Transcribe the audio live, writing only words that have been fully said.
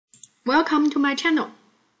Welcome to my channel.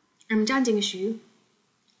 I'm Zhang Xu.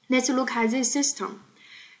 Let's look at this system.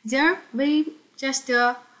 There we just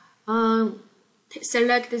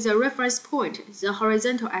select the reference point, the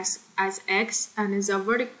horizontal as x and the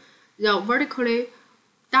vertically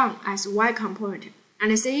down as y component.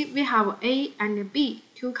 And see we have A and B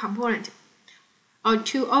two component or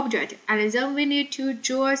two objects, and then we need to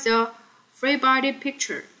draw the free body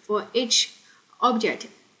picture for each object.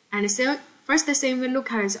 And so first thing we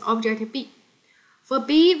look at the object B. For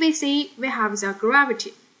B, we see we have the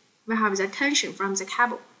gravity, we have the tension from the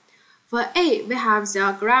cable. For A, we have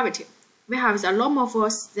the gravity, we have the normal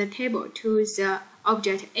force, the table to the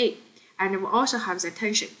object A, and we also have the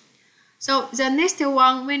tension. So the next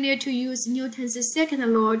one, we need to use Newton's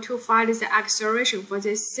second law to find the acceleration for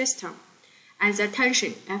this system and the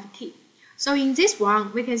tension Ft. So in this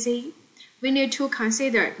one, we can see we need to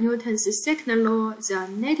consider Newton's second law, the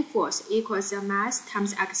net force equals the mass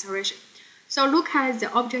times acceleration. So look at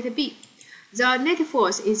the object B. The net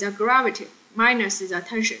force is the gravity minus the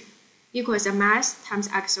tension equals the mass times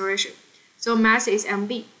acceleration. So mass is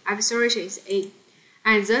mv, acceleration is a.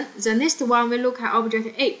 And then the next one, we look at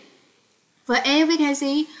object A. For A, we can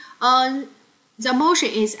see the motion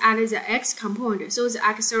is at the x component, so the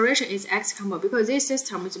acceleration is x component because this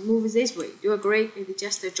system is moved this way. Do you agree? It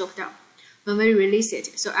just dropped down when we release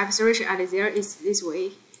it. So acceleration at there is this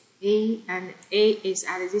way, and A is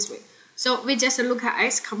at this way. So we just look at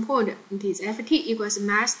x component. It is Ft equals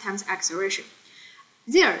mass times acceleration.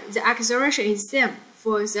 There, the acceleration is same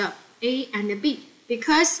for the A and B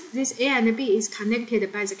because this A and B is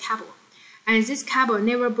connected by the cable, and this cable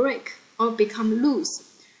never break or become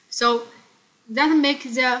loose. So that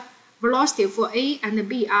makes the velocity for A and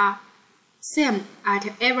B are same at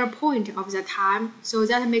every point of the time. So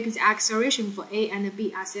that makes the acceleration for A and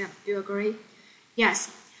B are same. Do you agree?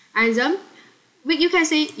 Yes. And then you can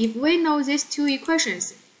see if we know these two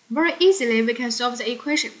equations, very easily we can solve the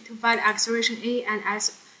equation to find acceleration A and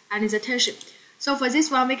S and the tension. So for this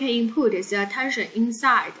one, we can input the tension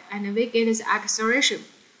inside and we get the acceleration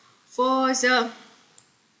for the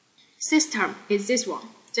system is this one.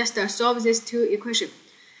 Just solve these two equations.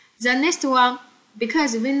 The next one,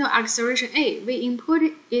 because we know acceleration A, we input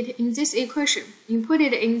it in this equation. Input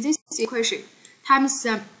it in this equation times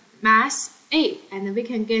the mass A, and we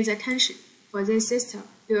can get the tension for this system.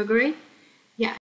 Do you agree? Yeah.